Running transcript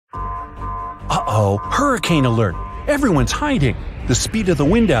Uh-oh, hurricane alert! Everyone's hiding! The speed of the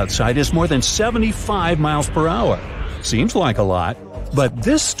wind outside is more than 75 miles per hour. Seems like a lot, but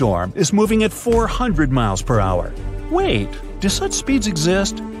this storm is moving at 400 miles per hour. Wait, do such speeds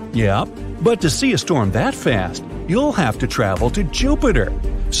exist? Yep, but to see a storm that fast, you'll have to travel to Jupiter.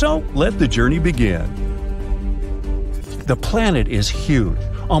 So let the journey begin. The planet is huge.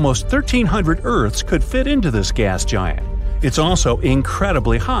 Almost 1,300 Earths could fit into this gas giant. It's also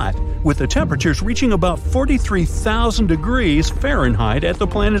incredibly hot, with the temperatures reaching about 43,000 degrees Fahrenheit at the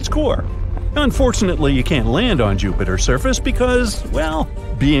planet's core. Unfortunately, you can't land on Jupiter's surface because, well,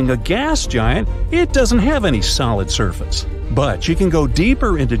 being a gas giant, it doesn't have any solid surface. But you can go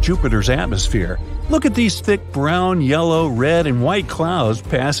deeper into Jupiter's atmosphere. Look at these thick brown, yellow, red, and white clouds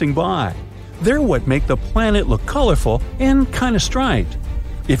passing by. They're what make the planet look colorful and kind of striped.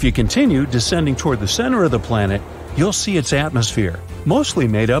 If you continue descending toward the center of the planet, you'll see its atmosphere, mostly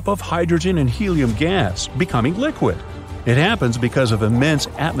made up of hydrogen and helium gas, becoming liquid. It happens because of immense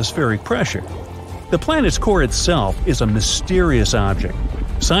atmospheric pressure. The planet's core itself is a mysterious object.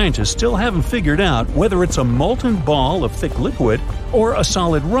 Scientists still haven't figured out whether it's a molten ball of thick liquid or a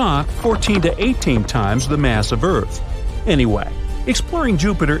solid rock 14 to 18 times the mass of Earth. Anyway, exploring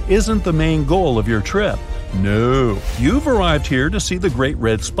Jupiter isn't the main goal of your trip. No, you've arrived here to see the Great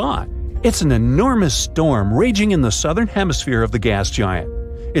Red Spot. It's an enormous storm raging in the southern hemisphere of the gas giant.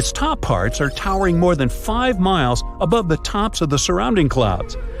 Its top parts are towering more than 5 miles above the tops of the surrounding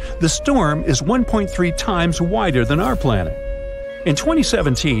clouds. The storm is 1.3 times wider than our planet. In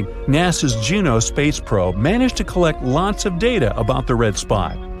 2017, NASA's Juno space probe managed to collect lots of data about the red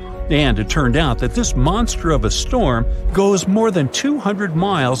spot. And it turned out that this monster of a storm goes more than 200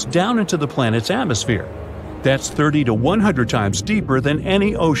 miles down into the planet's atmosphere. That's 30 to 100 times deeper than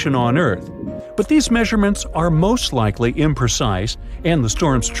any ocean on Earth. But these measurements are most likely imprecise, and the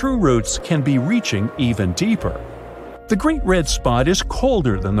storm's true roots can be reaching even deeper. The Great Red Spot is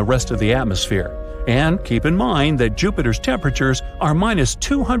colder than the rest of the atmosphere, and keep in mind that Jupiter's temperatures are minus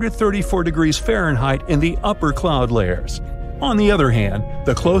 234 degrees Fahrenheit in the upper cloud layers. On the other hand,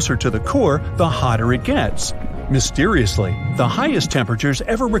 the closer to the core, the hotter it gets. Mysteriously, the highest temperatures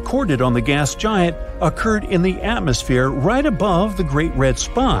ever recorded on the gas giant occurred in the atmosphere right above the Great Red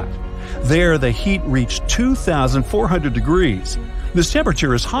Spot. There, the heat reached 2,400 degrees. This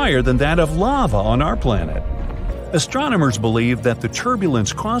temperature is higher than that of lava on our planet. Astronomers believe that the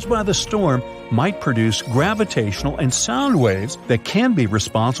turbulence caused by the storm might produce gravitational and sound waves that can be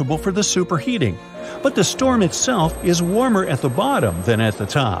responsible for the superheating, but the storm itself is warmer at the bottom than at the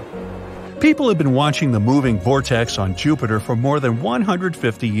top. People have been watching the moving vortex on Jupiter for more than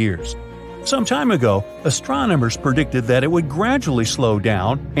 150 years. Some time ago, astronomers predicted that it would gradually slow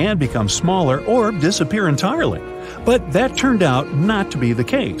down and become smaller or disappear entirely, but that turned out not to be the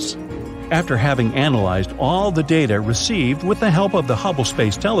case. After having analyzed all the data received with the help of the Hubble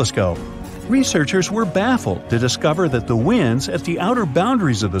Space Telescope, researchers were baffled to discover that the winds at the outer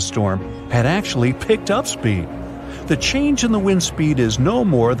boundaries of the storm had actually picked up speed. The change in the wind speed is no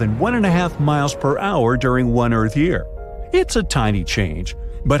more than 1.5 miles per hour during one Earth year. It's a tiny change,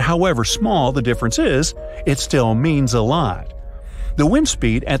 but however small the difference is, it still means a lot. The wind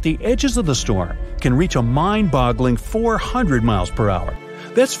speed at the edges of the storm can reach a mind-boggling 400 miles per hour.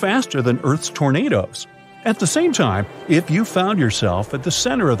 That's faster than Earth's tornadoes. At the same time, if you found yourself at the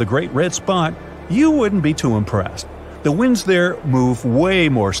center of the Great Red Spot, you wouldn't be too impressed. The winds there move way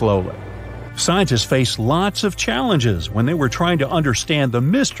more slowly. Scientists faced lots of challenges when they were trying to understand the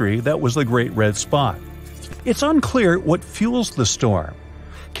mystery that was the Great Red Spot. It's unclear what fuels the storm.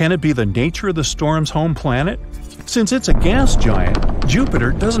 Can it be the nature of the storm's home planet? Since it's a gas giant,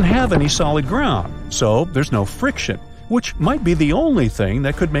 Jupiter doesn't have any solid ground, so there's no friction, which might be the only thing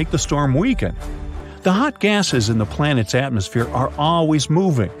that could make the storm weaken. The hot gases in the planet's atmosphere are always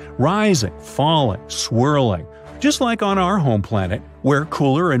moving, rising, falling, swirling, just like on our home planet, where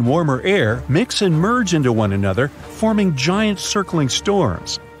cooler and warmer air mix and merge into one another, forming giant circling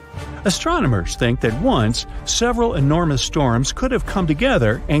storms. Astronomers think that once, several enormous storms could have come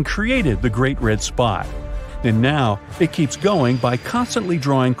together and created the Great Red Spot. And now, it keeps going by constantly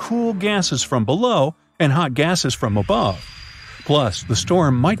drawing cool gases from below and hot gases from above. Plus, the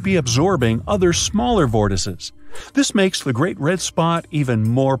storm might be absorbing other smaller vortices. This makes the Great Red Spot even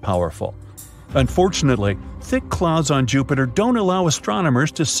more powerful. Unfortunately, thick clouds on Jupiter don't allow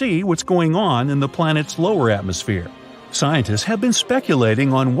astronomers to see what's going on in the planet's lower atmosphere. Scientists have been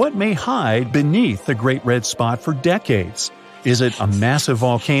speculating on what may hide beneath the Great Red Spot for decades. Is it a massive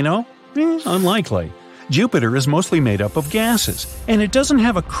volcano? Unlikely. Jupiter is mostly made up of gases, and it doesn't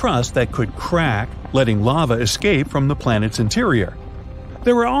have a crust that could crack, letting lava escape from the planet's interior.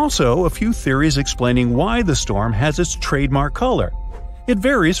 There are also a few theories explaining why the storm has its trademark color. It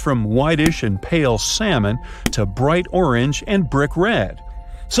varies from whitish and pale salmon to bright orange and brick red.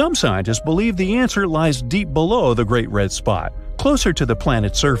 Some scientists believe the answer lies deep below the Great Red Spot, closer to the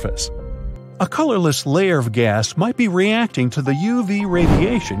planet's surface. A colorless layer of gas might be reacting to the UV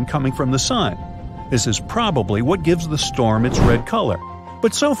radiation coming from the sun. This is probably what gives the storm its red color.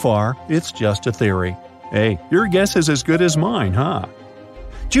 But so far, it's just a theory. Hey, your guess is as good as mine, huh?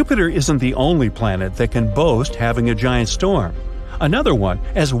 Jupiter isn't the only planet that can boast having a giant storm. Another one,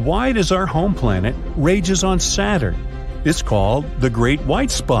 as wide as our home planet, rages on Saturn. It's called the Great White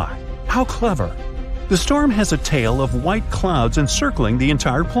Spot. How clever! The storm has a tail of white clouds encircling the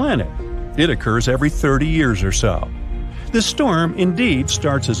entire planet. It occurs every 30 years or so. This storm indeed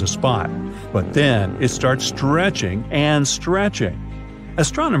starts as a spot, but then it starts stretching and stretching.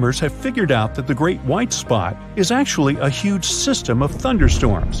 Astronomers have figured out that the Great White Spot is actually a huge system of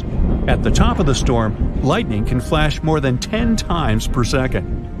thunderstorms. At the top of the storm, lightning can flash more than 10 times per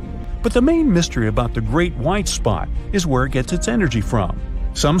second. But the main mystery about the Great White Spot is where it gets its energy from.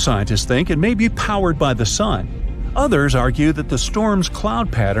 Some scientists think it may be powered by the sun. Others argue that the storm's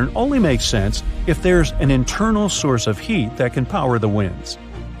cloud pattern only makes sense if there's an internal source of heat that can power the winds.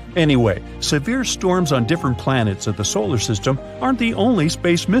 Anyway, severe storms on different planets of the solar system aren't the only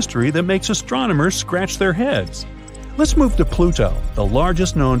space mystery that makes astronomers scratch their heads. Let's move to Pluto, the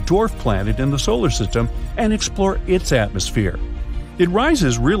largest known dwarf planet in the solar system, and explore its atmosphere. It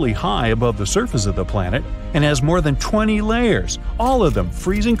rises really high above the surface of the planet and has more than 20 layers, all of them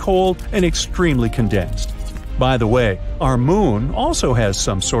freezing cold and extremely condensed. By the way, our Moon also has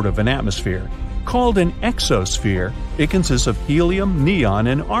some sort of an atmosphere. Called an exosphere, it consists of helium, neon,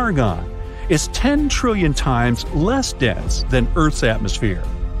 and argon. It's 10 trillion times less dense than Earth's atmosphere.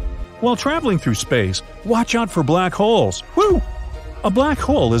 While traveling through space, watch out for black holes. Woo! A black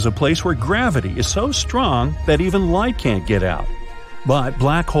hole is a place where gravity is so strong that even light can't get out. But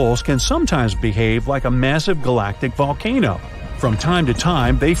black holes can sometimes behave like a massive galactic volcano. From time to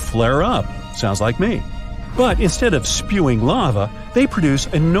time, they flare up. Sounds like me. But instead of spewing lava, they produce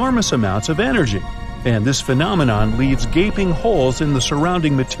enormous amounts of energy, and this phenomenon leaves gaping holes in the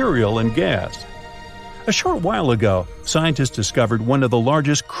surrounding material and gas. A short while ago, scientists discovered one of the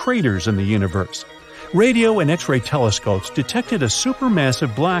largest craters in the universe. Radio and X-ray telescopes detected a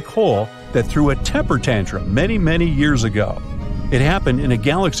supermassive black hole that threw a temper tantrum many years ago. It happened in a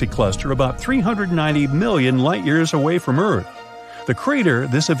galaxy cluster about 390 million light-years away from Earth. The crater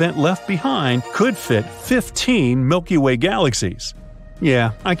this event left behind could fit 15 Milky Way galaxies.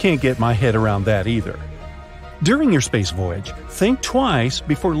 Yeah, I can't get my head around that either. During your space voyage, think twice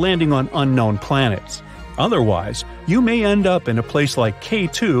before landing on unknown planets. Otherwise, you may end up in a place like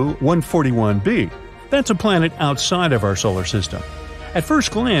K2 141b. That's a planet outside of our solar system. At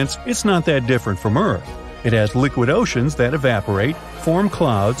first glance, it's not that different from Earth. It has liquid oceans that evaporate, form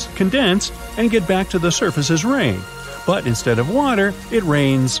clouds, condense, and get back to the surface as rain. But instead of water, it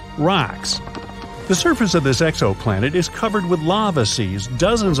rains rocks. The surface of this exoplanet is covered with lava seas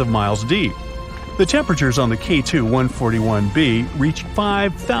dozens of miles deep. The temperatures on the K2 141b reach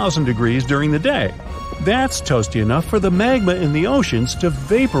 5,000 degrees during the day. That's toasty enough for the magma in the oceans to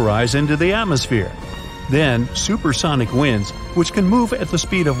vaporize into the atmosphere. Then, supersonic winds, which can move at the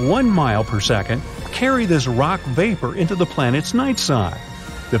speed of 1 mile per second, carry this rock vapor into the planet's night side.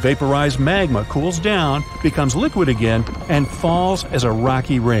 The vaporized magma cools down, becomes liquid again, and falls as a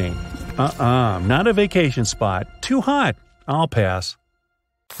rocky rain. Not a vacation spot. Too hot. I'll pass.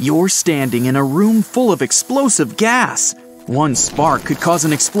 You're standing in a room full of explosive gas. One spark could cause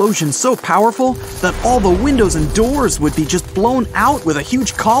an explosion so powerful that all the windows and doors would be just blown out with a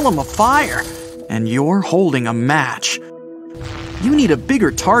huge column of fire. And you're holding a match. You need a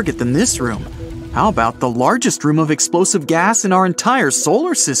bigger target than this room. How about the largest room of explosive gas in our entire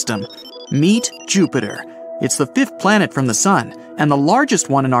solar system? Meet Jupiter. It's the 5th planet from the Sun, and the largest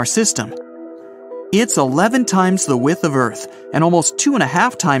one in our system. It's 11 times the width of Earth, and almost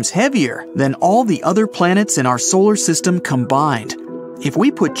 2.5 times heavier than all the other planets in our solar system combined. If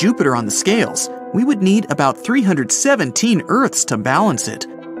we put Jupiter on the scales, we would need about 317 Earths to balance it.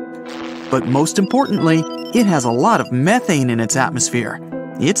 But most importantly, it has a lot of methane in its atmosphere.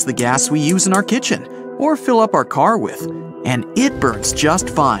 It's the gas we use in our kitchen, or fill up our car with, and it burns just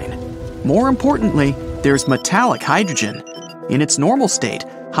fine. More importantly, there's metallic hydrogen. In its normal state,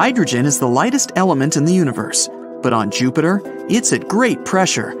 hydrogen is the lightest element in the universe, but on Jupiter, it's at great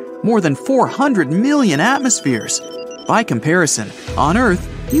pressure, more than 400 million atmospheres. By comparison, on Earth,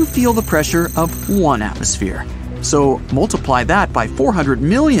 you feel the pressure of 1 atmosphere. So multiply that by 400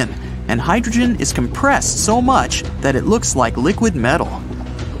 million, and hydrogen is compressed so much that it looks like liquid metal.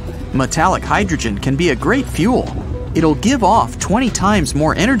 Metallic hydrogen can be a great fuel. It'll give off 20 times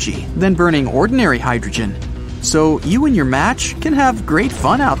more energy than burning ordinary hydrogen. So you and your match can have great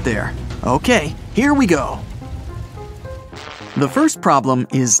fun out there. Okay, here we go. The first problem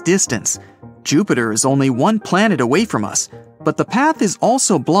is distance. Jupiter is only one planet away from us, but the path is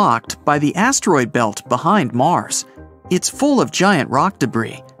also blocked by the asteroid belt behind Mars. It's full of giant rock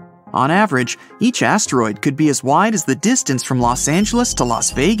debris. On average, each asteroid could be as wide as the distance from Los Angeles to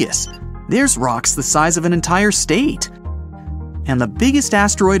Las Vegas. There's rocks the size of an entire state. And the biggest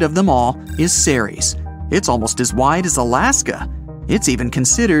asteroid of them all is Ceres. It's almost as wide as Alaska. It's even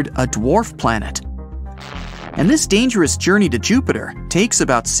considered a dwarf planet. And this dangerous journey to Jupiter takes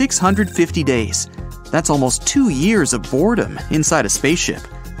about 650 days. That's almost 2 years of boredom inside a spaceship.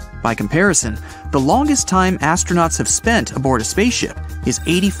 By comparison, the longest time astronauts have spent aboard a spaceship is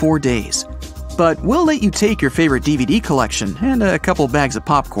 84 days. But we'll let you take your favorite DVD collection and a couple bags of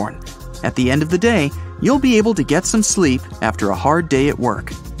popcorn. At the end of the day, you'll be able to get some sleep after a hard day at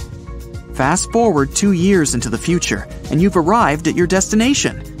work. Fast forward 2 years into the future, and you've arrived at your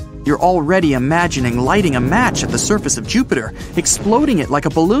destination. You're already imagining lighting a match at the surface of Jupiter, exploding it like a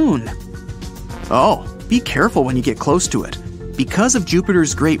balloon. Oh, be careful when you get close to it. Because of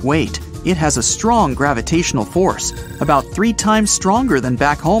Jupiter's great weight, it has a strong gravitational force, about 3 times stronger than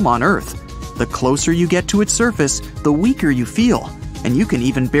back home on Earth. The closer you get to its surface, the weaker you feel, and you can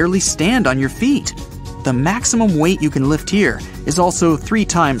even barely stand on your feet. The maximum weight you can lift here is also 3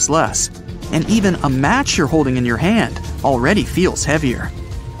 times less, and even a match you're holding in your hand already feels heavier.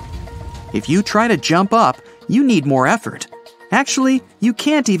 If you try to jump up, you need more effort. Actually, you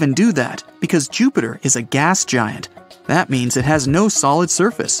can't even do that because Jupiter is a gas giant. That means it has no solid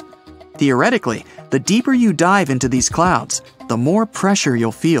surface. Theoretically, the deeper you dive into these clouds, the more pressure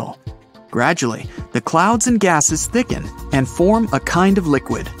you'll feel. Gradually, the clouds and gases thicken and form a kind of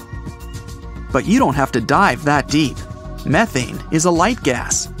liquid. But you don't have to dive that deep. Methane is a light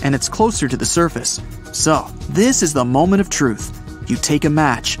gas, and it's closer to the surface. So, this is the moment of truth. You take a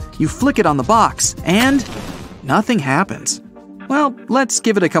match, you flick it on the box, and nothing happens. Well, let's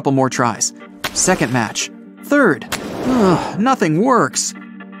give it a couple more tries. Second match. Third. Nothing works.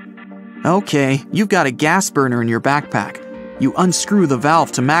 Okay, you've got a gas burner in your backpack. You unscrew the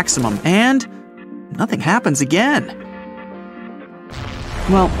valve to maximum, and nothing happens again.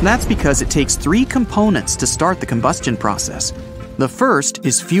 Well, that's because it takes 3 components to start the combustion process. The first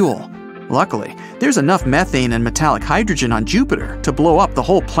is fuel. Luckily, there's enough methane and metallic hydrogen on Jupiter to blow up the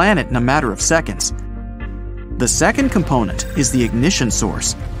whole planet in a matter of seconds. The second component is the ignition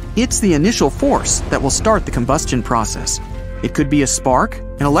source. It's the initial force that will start the combustion process. It could be a spark,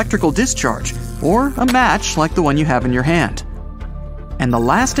 an electrical discharge, or a match like the one you have in your hand. And the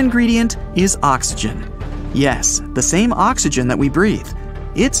last ingredient is oxygen. Yes, the same oxygen that we breathe.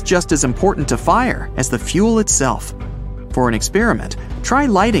 It's just as important to fire as the fuel itself. For an experiment, try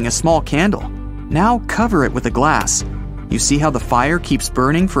lighting a small candle. Now cover it with a glass. You see how the fire keeps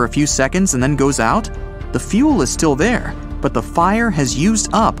burning for a few seconds and then goes out? The fuel is still there, but the fire has used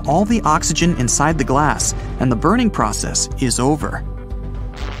up all the oxygen inside the glass, and the burning process is over.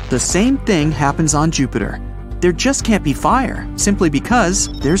 The same thing happens on Jupiter. There just can't be fire, simply because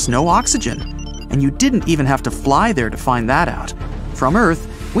there's no oxygen. And you didn't even have to fly there to find that out. From Earth,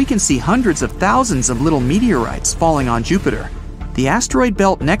 we can see hundreds of thousands of little meteorites falling on Jupiter. The asteroid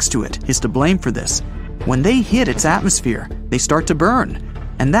belt next to it is to blame for this. When they hit its atmosphere, they start to burn,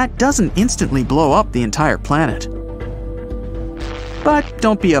 and that doesn't instantly blow up the entire planet. But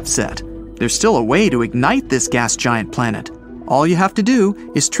don't be upset. There's still a way to ignite this gas giant planet. All you have to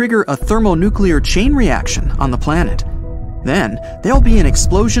do is trigger a thermonuclear chain reaction on the planet. Then, there'll be an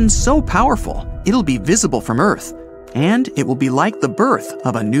explosion so powerful, it'll be visible from Earth, and it will be like the birth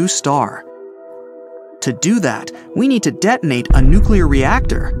of a new star. To do that, we need to detonate a nuclear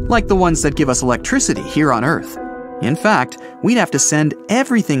reactor, like the ones that give us electricity here on Earth. In fact, we'd have to send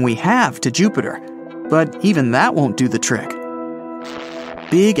everything we have to Jupiter, but even that won't do the trick.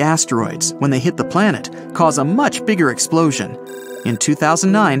 Big asteroids, when they hit the planet, cause a much bigger explosion. In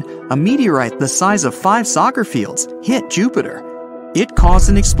 2009, a meteorite the size of 5 soccer fields hit Jupiter. It caused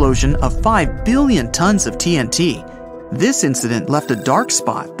an explosion of 5 billion tons of TNT. This incident left a dark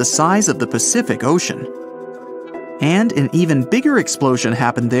spot the size of the Pacific Ocean. And an even bigger explosion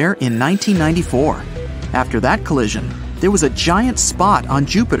happened there in 1994. After that collision, there was a giant spot on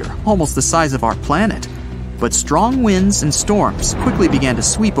Jupiter almost the size of our planet. But strong winds and storms quickly began to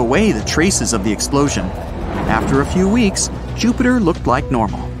sweep away the traces of the explosion. After a few weeks, Jupiter looked like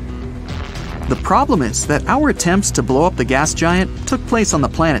normal. The problem is that our attempts to blow up the gas giant took place on the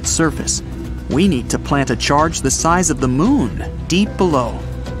planet's surface. We need to plant a charge the size of the moon deep below.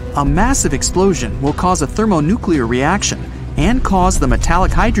 A massive explosion will cause a thermonuclear reaction and cause the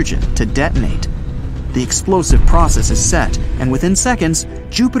metallic hydrogen to detonate. The explosive process is set, and within seconds,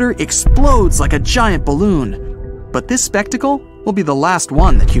 Jupiter explodes like a giant balloon. But this spectacle will be the last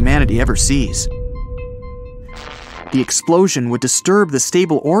one that humanity ever sees. The explosion would disturb the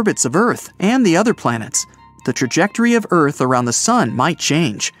stable orbits of Earth and the other planets. The trajectory of Earth around the Sun might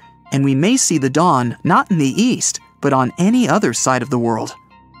change, and we may see the dawn not in the east, but on any other side of the world.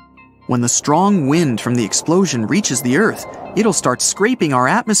 When the strong wind from the explosion reaches the Earth, it'll start scraping our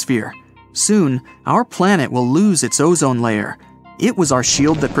atmosphere. Soon, our planet will lose its ozone layer. It was our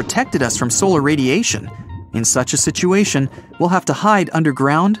shield that protected us from solar radiation. In such a situation, we'll have to hide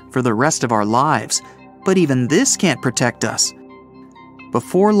underground for the rest of our lives. But even this can't protect us.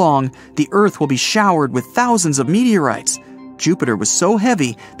 Before long, the Earth will be showered with thousands of meteorites. Jupiter was so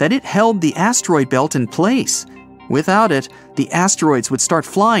heavy that it held the asteroid belt in place. Without it, the asteroids would start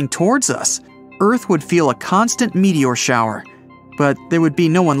flying towards us. Earth would feel a constant meteor shower. But there would be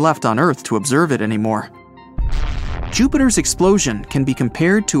no one left on Earth to observe it anymore. Jupiter's explosion can be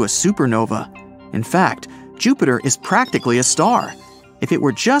compared to a supernova. In fact, Jupiter is practically a star. If it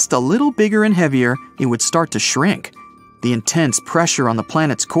were just a little bigger and heavier, it would start to shrink. The intense pressure on the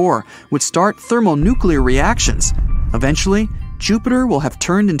planet's core would start thermonuclear reactions. Eventually, Jupiter will have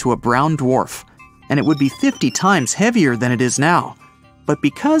turned into a brown dwarf, and it would be 50 times heavier than it is now. But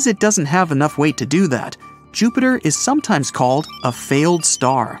because it doesn't have enough weight to do that, Jupiter is sometimes called a failed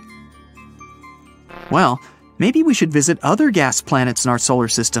star. Well, maybe we should visit other gas planets in our solar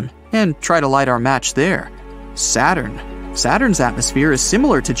system and try to light our match there. Saturn. Saturn's atmosphere is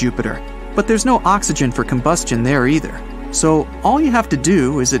similar to Jupiter, but there's no oxygen for combustion there either. So all you have to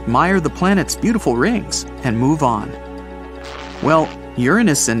do is admire the planet's beautiful rings and move on. Well,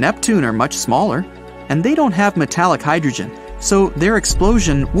 Uranus and Neptune are much smaller, and they don't have metallic hydrogen, so their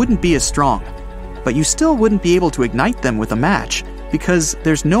explosion wouldn't be as strong. But you still wouldn't be able to ignite them with a match, because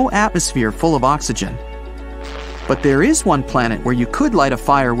there's no atmosphere full of oxygen. But there is one planet where you could light a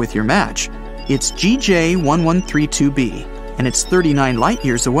fire with your match. It's GJ1132b, and it's 39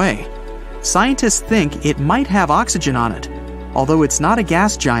 light-years away. Scientists think it might have oxygen on it, although it's not a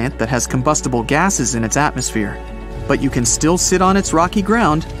gas giant that has combustible gases in its atmosphere. But you can still sit on its rocky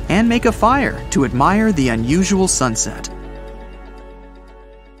ground and make a fire to admire the unusual sunset.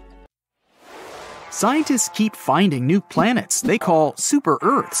 Scientists keep finding new planets they call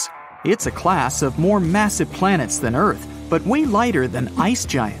super-Earths. It's a class of more massive planets than Earth, but way lighter than ice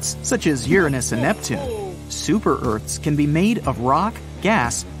giants, such as Uranus and Neptune. Super-Earths can be made of rock,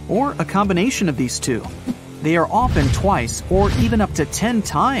 gas, or a combination of these two. They are often twice or even up to 10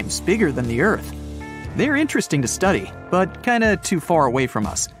 times bigger than the Earth. They're interesting to study, but kinda too far away from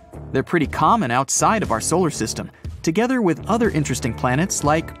us. They're pretty common outside of our solar system, together with other interesting planets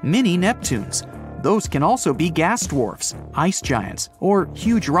like mini Neptunes. Those can also be gas dwarfs, ice giants, or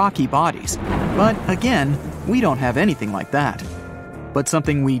huge rocky bodies. But again, we don't have anything like that. But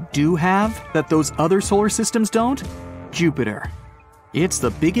something we do have that those other solar systems don't? Jupiter. It's the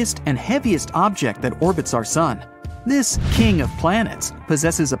biggest and heaviest object that orbits our sun. This king of planets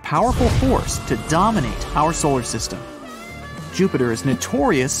possesses a powerful force to dominate our solar system. Jupiter is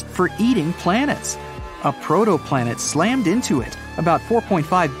notorious for eating planets. A protoplanet slammed into it about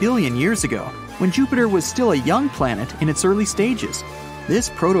 4.5 billion years ago, when Jupiter was still a young planet in its early stages. This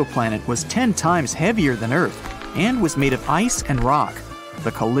protoplanet was 10 times heavier than Earth and was made of ice and rock.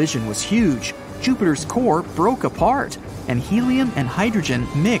 The collision was huge. Jupiter's core broke apart, and helium and hydrogen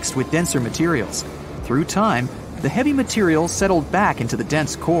mixed with denser materials. Through time, the heavy material settled back into the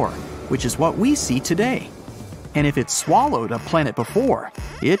dense core, which is what we see today. And if it swallowed a planet before,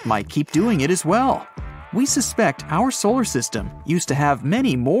 it might keep doing it as well. We suspect our solar system used to have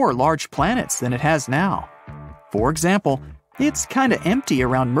many more large planets than it has now. For example, it's kinda empty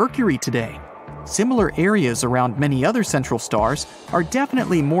around Mercury today. Similar areas around many other central stars are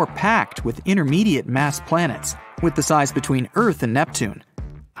definitely more packed with intermediate mass planets, with the size between Earth and Neptune.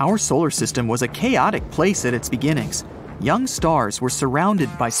 Our solar system was a chaotic place at its beginnings. Young stars were surrounded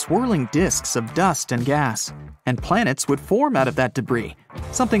by swirling disks of dust and gas, and planets would form out of that debris,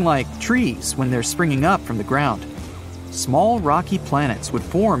 something like trees when they're springing up from the ground. Small rocky planets would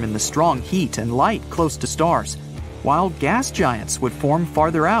form in the strong heat and light close to stars, while gas giants would form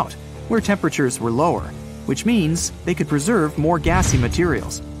farther out, where temperatures were lower, which means they could preserve more gassy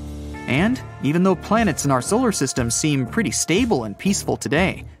materials. And even though planets in our solar system seem pretty stable and peaceful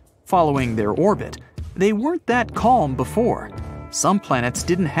today, following their orbit, they weren't that calm before. Some planets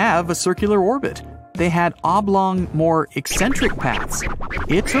didn't have a circular orbit. They had oblong, more eccentric paths.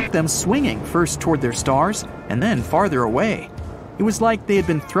 It took them swinging first toward their stars and then farther away. It was like they had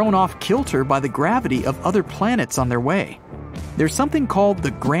been thrown off kilter by the gravity of other planets on their way. There's something called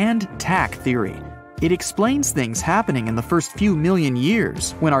the Grand Tack theory. It explains things happening in the first few million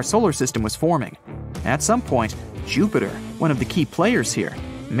years when our solar system was forming. At some point, Jupiter, one of the key players here,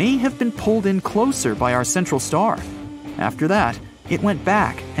 may have been pulled in closer by our central star. After that, it went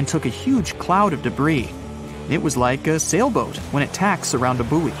back and took a huge cloud of debris. It was like a sailboat when it tacks around a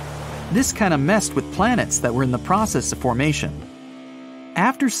buoy. This kind of messed with planets that were in the process of formation.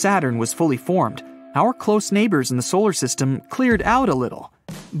 After Saturn was fully formed, our close neighbors in the solar system cleared out a little.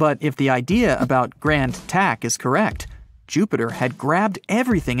 But if the idea about Grand Tack is correct, Jupiter had grabbed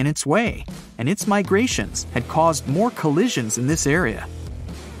everything in its way, and its migrations had caused more collisions in this area.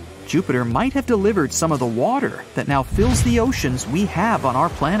 Jupiter might have delivered some of the water that now fills the oceans we have on our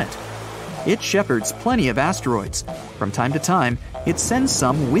planet. It shepherds plenty of asteroids. From time to time, it sends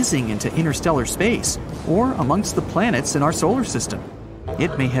some whizzing into interstellar space, or amongst the planets in our solar system.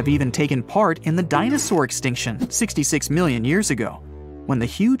 It may have even taken part in the dinosaur extinction 66 million years ago. When the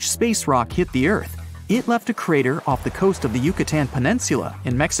huge space rock hit the Earth, it left a crater off the coast of the Yucatan Peninsula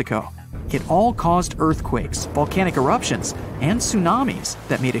in Mexico. It all caused earthquakes, volcanic eruptions, and tsunamis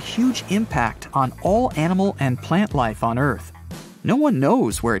that made a huge impact on all animal and plant life on Earth. No one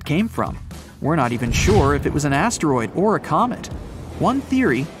knows where it came from. We're not even sure if it was an asteroid or a comet. One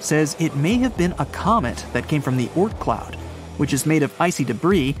theory says it may have been a comet that came from the Oort cloud, which is made of icy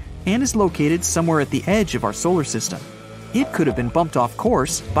debris and is located somewhere at the edge of our solar system. It could have been bumped off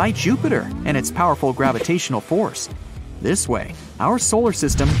course by Jupiter and its powerful gravitational force. This way, our solar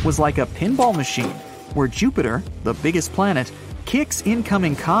system was like a pinball machine, where Jupiter, the biggest planet, kicks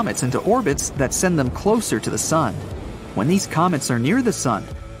incoming comets into orbits that send them closer to the Sun. When these comets are near the Sun,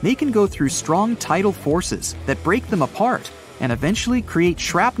 they can go through strong tidal forces that break them apart and eventually create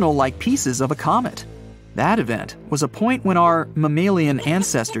shrapnel-like pieces of a comet. That event was a point when our mammalian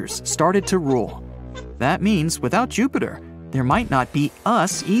ancestors started to rule. That means without Jupiter, there might not be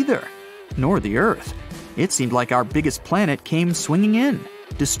us either, nor the Earth. It seemed like our biggest planet came swinging in,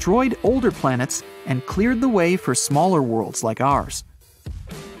 destroyed older planets, and cleared the way for smaller worlds like ours.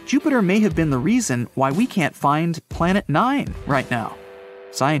 Jupiter may have been the reason why we can't find Planet 9 right now.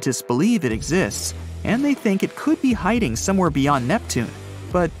 Scientists believe it exists, and they think it could be hiding somewhere beyond Neptune,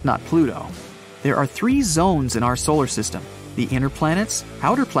 but not Pluto. There are 3 zones in our solar system: the inner planets,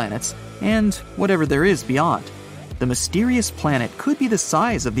 outer planets, and whatever there is beyond. The mysterious planet could be the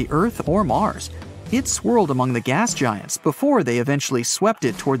size of the Earth or Mars. It swirled among the gas giants before they eventually swept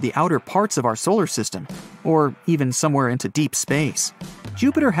it toward the outer parts of our solar system, or even somewhere into deep space.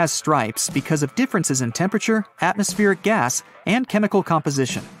 Jupiter has stripes because of differences in temperature, atmospheric gas, and chemical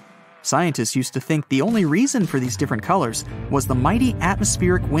composition. Scientists used to think the only reason for these different colors was the mighty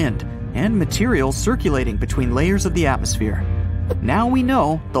atmospheric wind and material circulating between layers of the atmosphere. Now we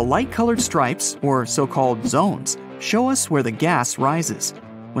know the light-colored stripes, or so-called zones, show us where the gas rises.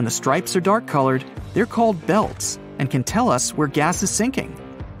 When the stripes are dark-colored, they're called belts and can tell us where gas is sinking.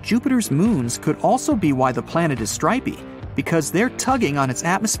 Jupiter's moons could also be why the planet is stripy, because they're tugging on its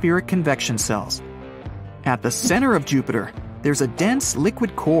atmospheric convection cells. At the center of Jupiter, there's a dense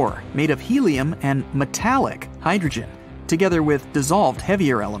liquid core made of helium and metallic hydrogen, together with dissolved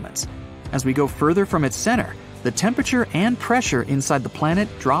heavier elements. As we go further from its center, the temperature and pressure inside the planet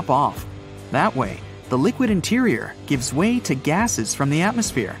drop off. That way, the liquid interior gives way to gases from the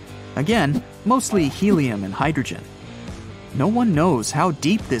atmosphere. Again, mostly helium and hydrogen. No one knows how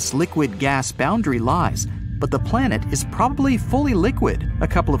deep this liquid-gas boundary lies, but the planet is probably fully liquid a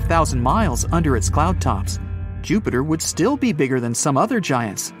couple of thousand miles under its cloud tops. Jupiter would still be bigger than some other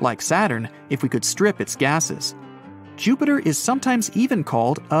giants, like Saturn, if we could strip its gases. Jupiter is sometimes even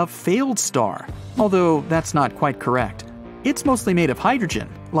called a failed star, although that's not quite correct. It's mostly made of hydrogen,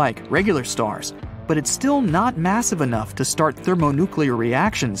 like regular stars, but it's still not massive enough to start thermonuclear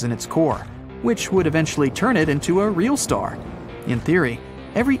reactions in its core, which would eventually turn it into a real star. In theory,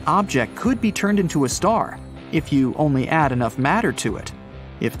 every object could be turned into a star, if you only add enough matter to it.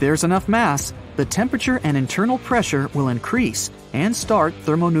 If there's enough mass, the temperature and internal pressure will increase and start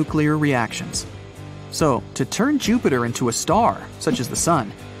thermonuclear reactions. So, to turn Jupiter into a star, such as the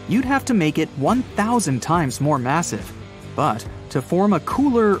Sun, you'd have to make it 1,000 times more massive. But to form a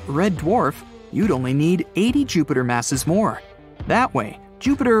cooler red dwarf, you'd only need 80 Jupiter masses more. That way,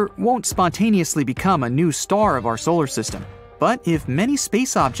 Jupiter won't spontaneously become a new star of our solar system. But if many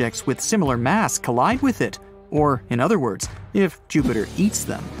space objects with similar mass collide with it, or in other words, if Jupiter eats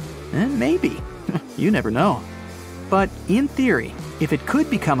them, then maybe. You never know. But in theory, if it could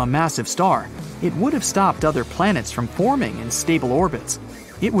become a massive star, it would have stopped other planets from forming in stable orbits.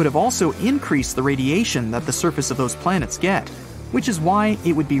 It would have also increased the radiation that the surface of those planets get. which is why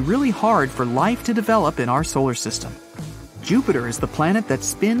it would be really hard for life to develop in our solar system. Jupiter is the planet that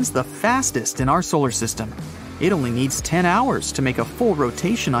spins the fastest in our solar system. It only needs 10 hours to make a full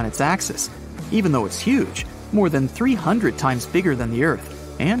rotation on its axis, even though it's huge, more than 300 times bigger than the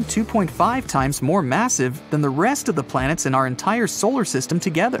Earth, and 2.5 times more massive than the rest of the planets in our entire solar system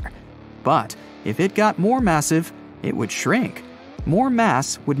together. But if it got more massive, it would shrink. More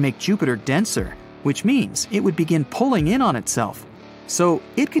mass would make Jupiter denser, which means it would begin pulling in on itself. So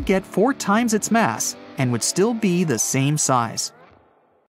it could get 4 times its mass and would still be the same size.